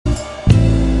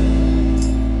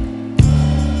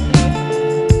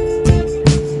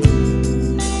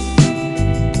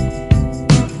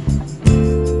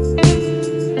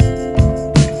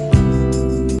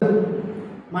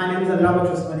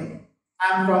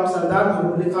am from Sardar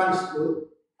Mahmud Khan School,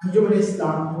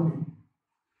 Anjuman-E-Islam.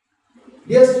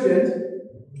 Dear students,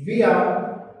 we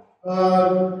are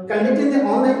conducting the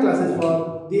online classes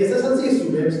for the SSLC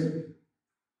students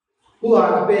who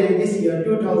are appearing this year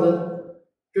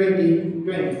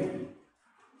 2020.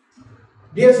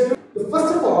 Dear students,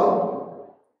 first of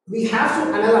all, we have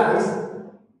to analyze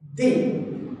the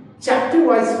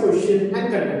chapter-wise question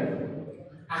and content.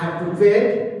 I have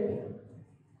prepared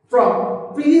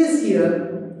from previous year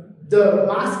the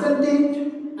marks content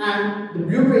and the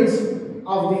blueprints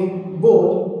of the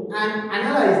board and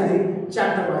analyze the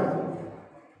chapter-wise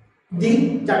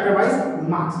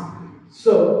marks.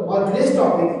 So our today's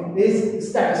topic is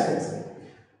statistics.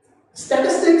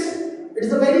 Statistics, it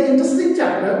is a very interesting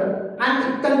chapter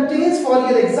and it contains for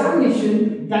your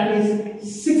examination that is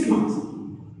 6 marks.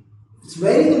 It's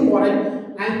very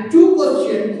important and 2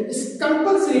 questions is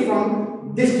compulsory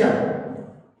from this chapter.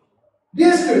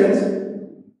 Dear students,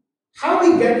 how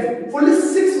we get fully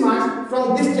 6 marks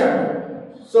from this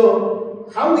chapter? So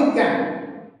how we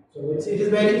can? So it is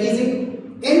very easy.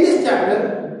 In this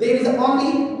chapter, there is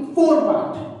only 4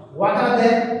 parts. What are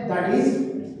they? That is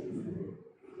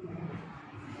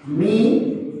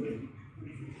mean,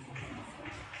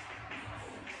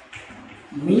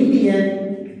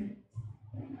 median,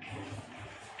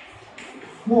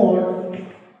 mode,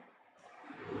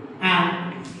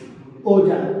 and odd.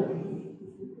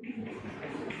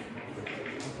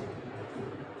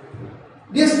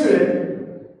 Dear student,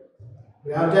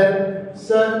 we have done,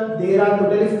 sir, there are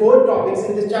totally 4 topics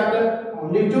in this chapter,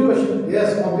 only 2 questions.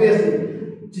 Yes, obviously.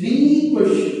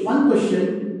 1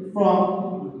 question from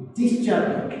this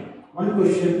chapter, 1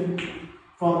 question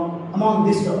from among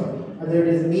this topic, whether it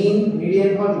is mean,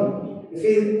 median or mode. If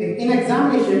in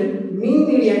examination, mean,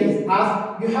 median is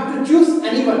asked, you have to choose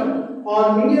anyone,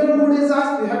 or median or mode is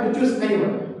asked, you have to choose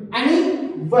anyone. Any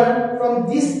one from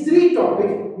these 3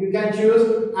 topics you can choose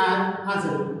and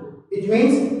answer. It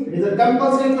means it is a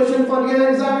compulsory question for your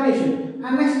examination.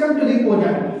 And next come to the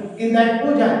ogive. In that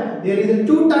ogive, there is a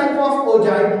 2 type of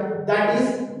ogive, that is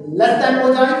less than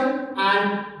ogive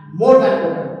and more than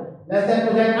ogive. Less than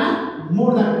ogive and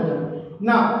more than ogive.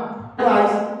 Now,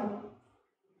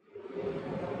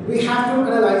 we have to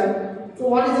analyze. So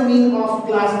what is the meaning of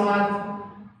class mark,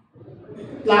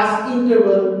 class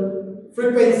interval,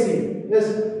 frequency? Yes,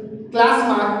 class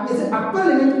mark is the upper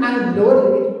limit and lower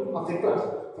limit of the class.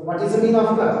 So what is the meaning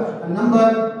of class? A number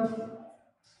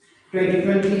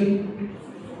 2020,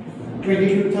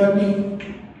 20 to 30,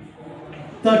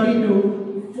 30 to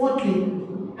 40,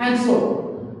 and so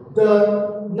the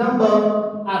number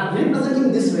are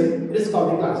representing this way. It is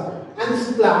called the class, and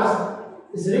this class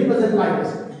is represented like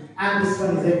this. And this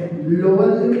one is a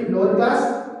lower class,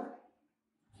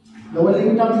 lower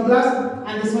limit of the class,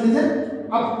 and this one is a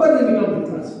upper limit of the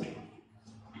class.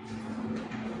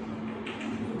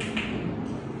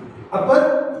 Upper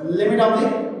limit of the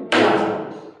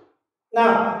class. Now,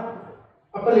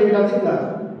 upper limit of the class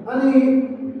and the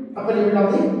upper limit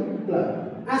of the class.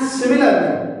 And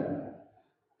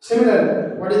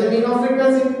similarly, what is the meaning of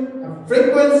frequency? A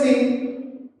frequency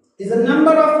is the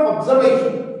number of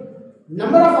observation.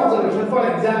 Number of observation. For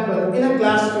example, in a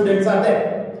class, students are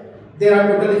there. There are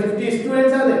totally 50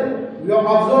 students are there. You are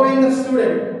observing the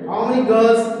student. How many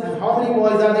girls and how many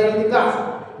boys are there in the class?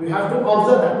 You have to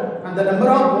observe that. And the number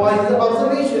of boys is the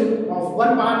observation of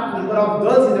one part, number of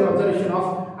girls is the observation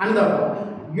of another part.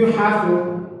 You have to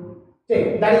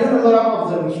take. That is the number of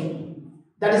observation.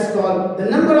 That is called, the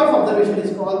number of observation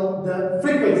is called the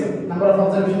frequency. Number of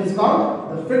observation is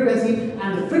called the frequency,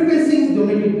 and the frequency is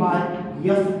denoted by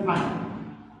Fi.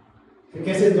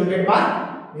 Frequency is denoted by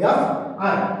Fi.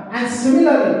 And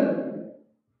similarly,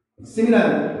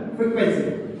 frequency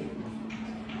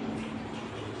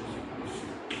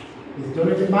is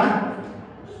denoted by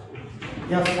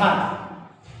Fi.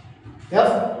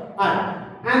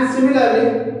 And similarly,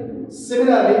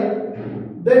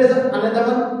 there is another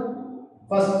one.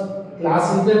 First, class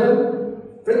interval,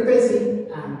 frequency,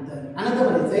 and then another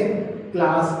one is a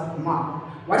class mark.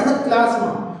 What is a class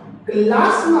mark?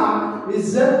 Class mark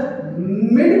is the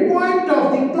midpoint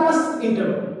of the class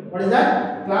interval. What is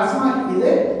that? Class mark is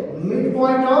a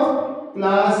midpoint of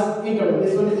class interval.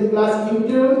 This one is the class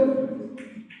interval.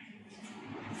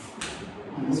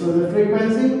 And this was the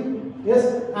frequency. Yes,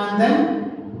 and then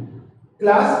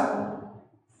class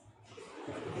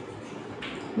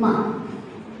mark.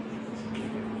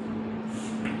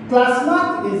 Class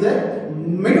mark is the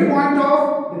midpoint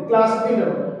of the class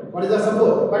interval. What is the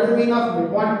support? What is the meaning of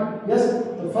midpoint? Yes,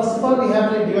 so first of all we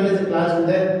have given as a class with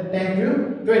the 10 to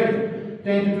 20.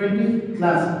 10 to 20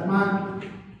 class mark.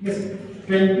 Yes,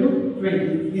 10 to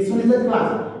 20. This one is the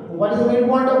class. what is the main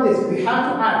point of this? We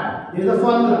have to add. There is a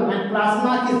formula, and class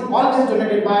mark is always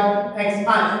denoted by xi.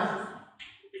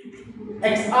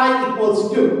 Xi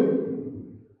equals to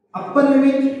upper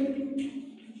limit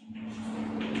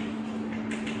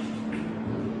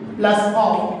plus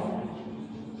of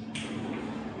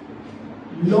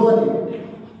lower limit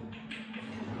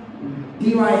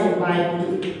divided by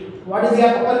 2. What is the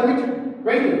upper limit?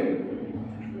 20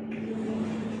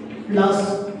 plus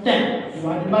 10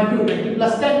 divided by 2. 20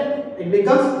 plus 10, it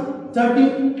becomes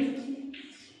 30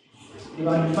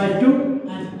 divided by 2,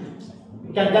 and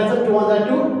you can cancel 2 on the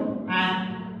 2 and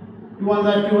 2 on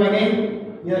the 2 again.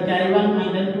 Here carry 1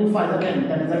 and then 2 5 the 10.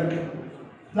 That is the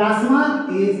class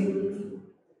mark is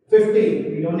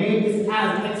 15. We donate this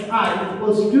as xi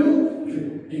equals to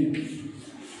 15.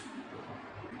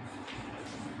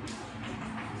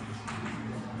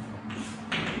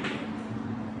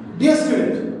 Dear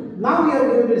student, now we are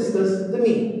going to discuss the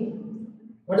mean.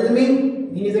 What is the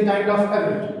mean? Mean is a kind of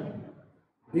average.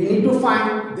 We need to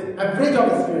find the average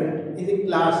of a student in the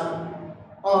class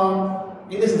or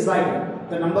in the society.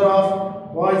 The number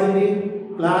of boys in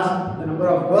the class, the number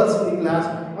of girls in the class,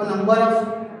 or number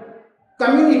of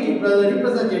community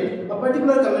represented a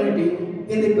particular community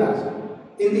in the class,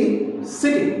 in the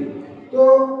city.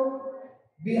 So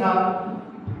we are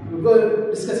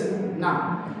discussing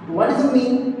now. What is the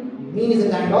mean? Mean is a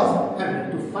kind of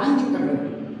average. To find the average.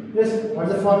 Yes, what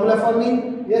is the formula for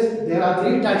mean? Yes, there are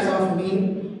 3 types of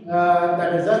mean.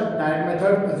 That is the direct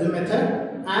method, assume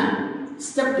method, and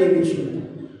step deviation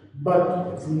method.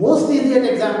 But most easier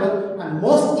example and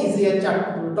most easier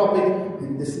topic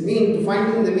in this mean, to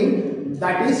finding the mean,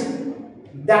 that is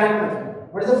direct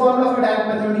method. What is the formula for direct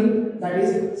method mean? That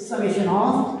is summation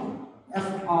of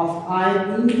f of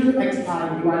I into xi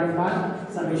divided by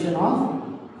summation of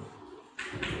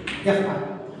fi.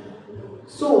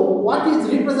 So what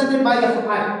is represented by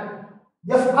fi?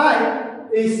 Fi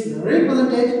is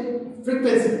represented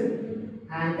frequency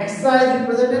and xi is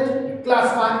represented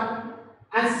class phi,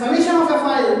 and summation of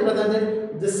fi is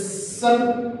represented the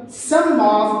sum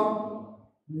of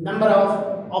number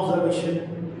of observation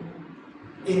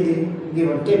in the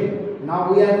given table.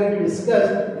 Now we are going to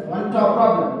discuss one top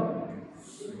problem.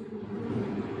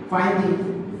 Find the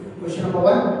question number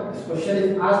 1. This question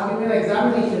is asked in your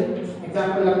examination.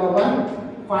 Example number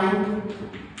 1. Find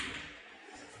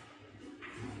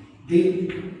the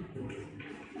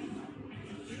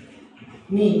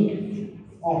mean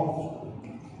of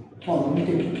following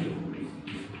table.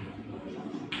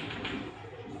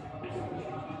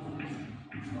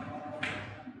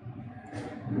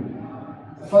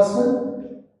 The first one,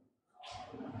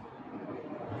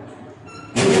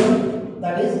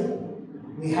 that is,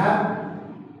 we have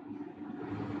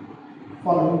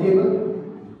following table.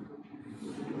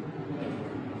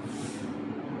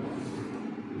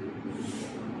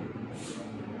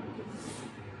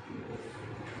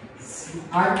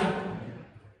 I,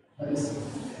 that is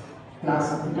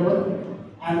class interval,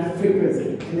 and the frequency.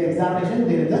 In the examination,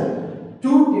 there is a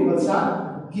 2 tables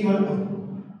are given.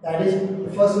 That is,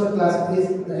 the first one class is,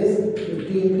 that is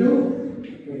 15 to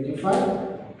 25,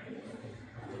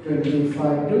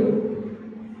 25 to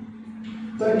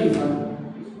 35,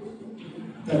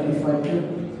 35 to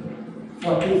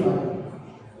 45,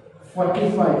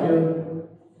 45 to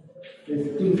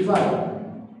 55,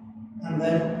 and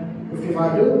then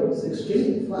 55 to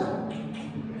 65.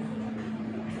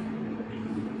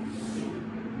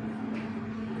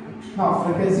 Now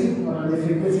frequency, what are the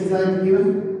frequencies I have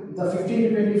given? The 15 to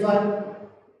 25,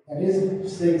 that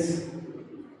is 6.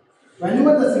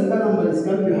 Whenever the single number is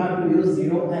come, you have to use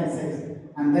 0 and 6,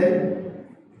 and then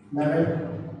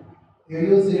 11, you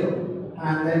use 0,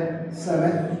 and then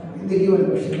 7 in the given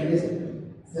question, that is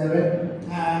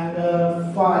 7 and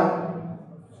 5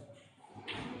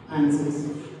 and 6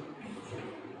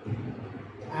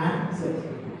 and 6.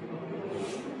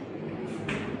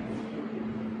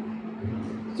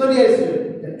 So dear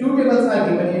student, the 2 tables are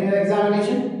given in your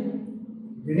examination.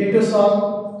 You need to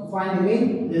solve to find the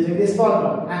mean using this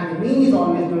formula, and the mean is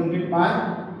always denoted by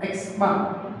x1.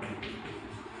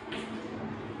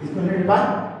 Is denoted by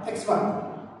x1.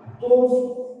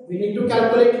 So we need to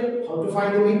calculate how to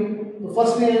find the mean. So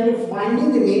first we need to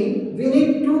finding the mean. We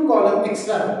need 2 column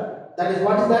extra. That is,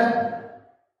 what is that?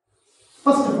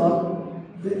 First of all,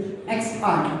 the xi,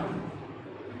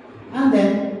 and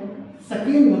then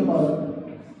second one column,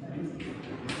 that is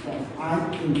I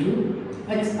into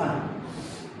xi.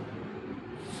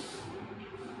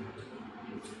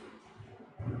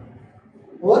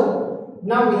 Or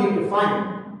now we need to find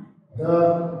the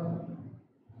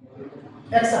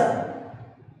xi.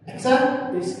 Xi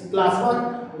is class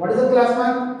 1. What is the class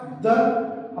 1? The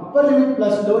upper limit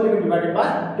plus lower limit divided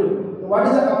by 2. So what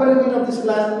is the upper limit of this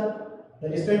class?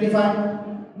 That is 25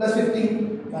 plus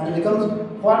 15. That becomes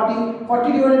 40.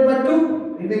 40 divided by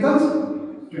 2, it becomes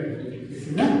 20. This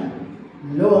is the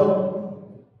lower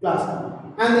class.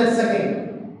 And then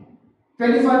second,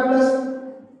 25 plus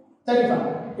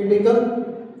 35, it becomes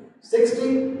 60.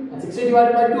 And 60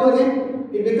 divided by 2 again,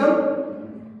 it becomes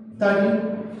 30.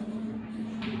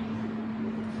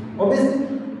 Obviously,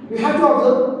 we have to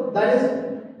observe that is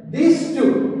these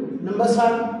two numbers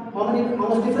have how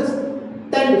much difference?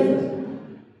 10 difference.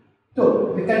 So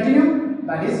we continue.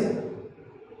 That is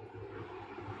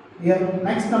here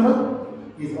next number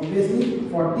is obviously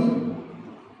 40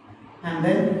 and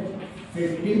then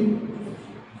 50,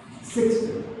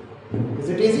 60. Is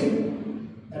it easy?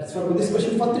 That's for this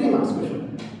question for 3 marks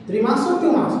question. 3 marks or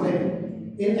 2 marks maybe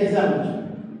in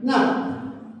examination. Now,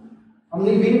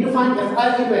 only we need to find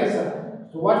fi into xi.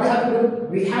 So what we have to do?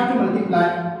 We have to multiply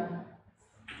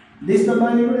this number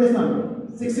into this number.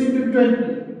 6 into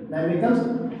 20, that becomes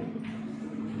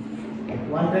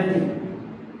 120.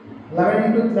 11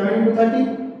 into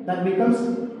 30, that becomes,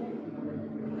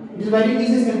 it is very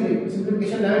easy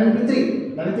simplification. 11 into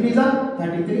 3, 11 3 is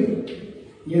 33.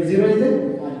 Here 0 is there.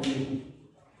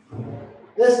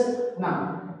 Yes, now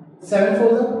 7 for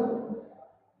the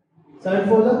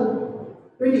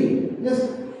 20. Yes,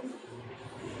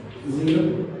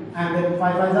 0 and then 5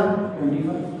 5 are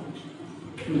 25,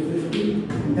 250,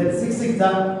 and then 6 6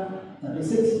 are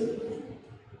 36.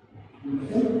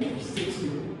 Okay,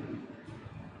 60.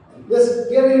 Yes,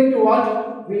 here we need to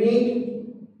what? We need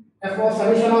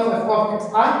summation of f of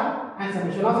xi and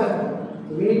summation of fi.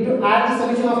 So we need to add the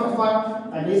summation of fi,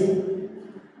 that is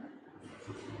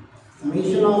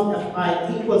summation of fi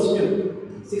equals to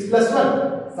 6 plus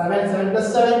 1, 7, 7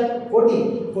 plus 7,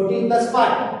 14, 14 plus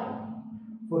 5,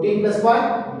 14 plus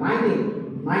 5,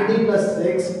 19, 19 plus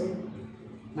 6,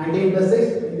 19 plus 6,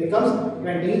 it becomes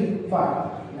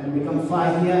 25. Then become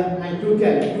 5 here and 2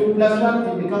 carry. 2 plus 1,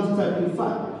 it becomes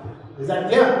 35. Is that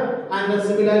clear? And then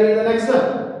similarly the next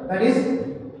one, that is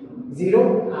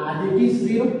 0, and it is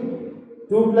 0.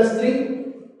 2 plus 3,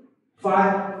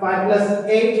 5, 5 plus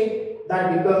 8,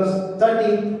 that becomes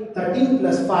 13. 13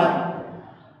 plus 5,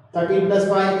 13 plus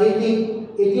 5, 18.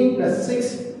 18 plus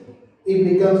 6, it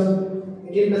becomes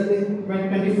 18 plus 3,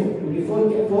 24.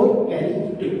 24, 4 carry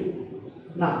 2.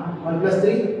 Now 1 plus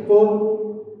 3, 4.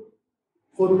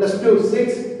 4 plus 2,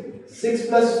 6. 6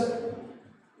 plus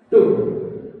 2.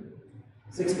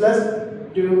 6 plus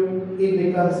 2, it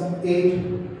becomes 8.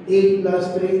 8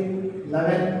 plus 3,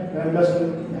 11. 11 plus 2,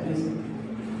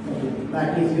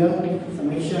 that is your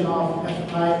summation of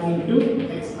fi into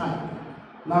xi.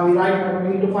 Now we write what we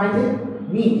need to find the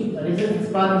mean. That is x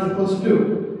bar is equals to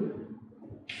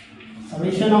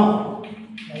summation of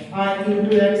fi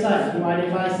into xi divided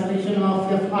by summation of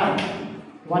fi.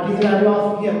 What is the value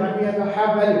of here? What we have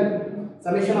value?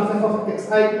 Summation of f of xi into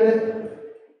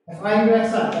fi into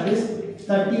xi, that is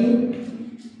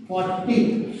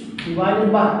 1340 divided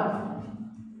by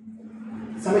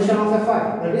summation of fi,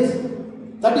 that is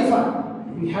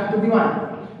 35. We have to divide.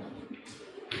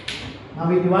 Now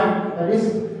we divide, that is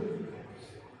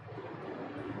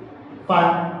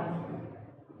 5.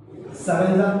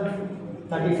 7 is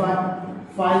 35.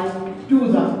 5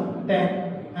 2s are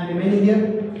 10, and remaining here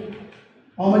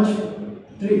how much?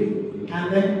 3.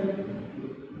 And then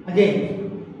again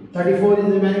 34 is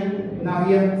remaining. Now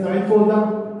here 7 4s are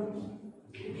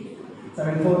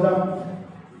 7 4s are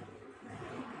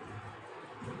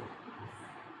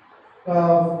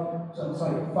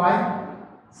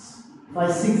 5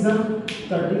 6 are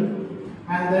 30,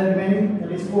 and then remaining,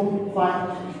 that is 4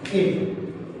 5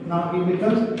 8. Now it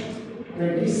becomes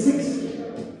 26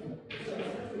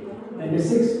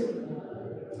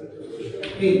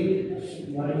 8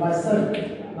 divided by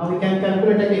 7. Now we can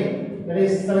calculate again. That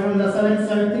is 7 1 7,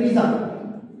 7 3s are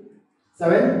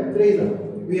 7 3s are.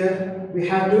 We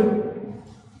have to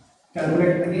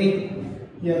calculate again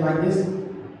here like this.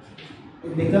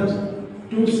 It becomes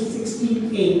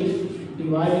 268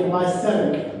 divided by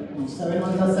 7. Now 7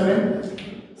 1s are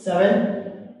 7,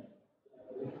 7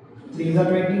 3s are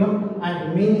 21, and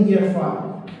remaining here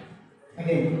 5.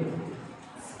 Again,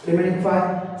 remaining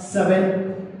 5,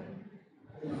 7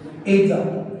 8s are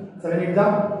 7 8s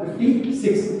are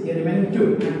 56. Here remaining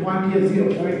 2, and point here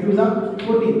 0. 7 2s are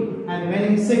 14, and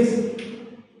remaining 6.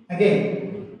 Again,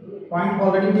 point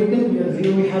already taken. Here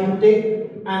 0 we have to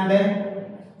take, and then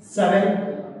 7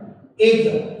 8s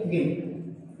are again.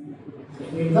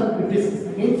 8s are 56.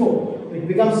 Again 4. It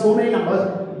becomes so many numbers.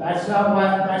 That's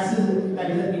why that is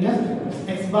the inner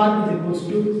x bar is equals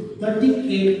to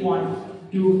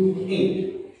 38.28.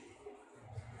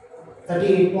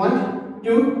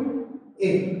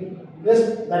 38.28.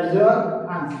 Yes, that is your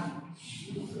answer.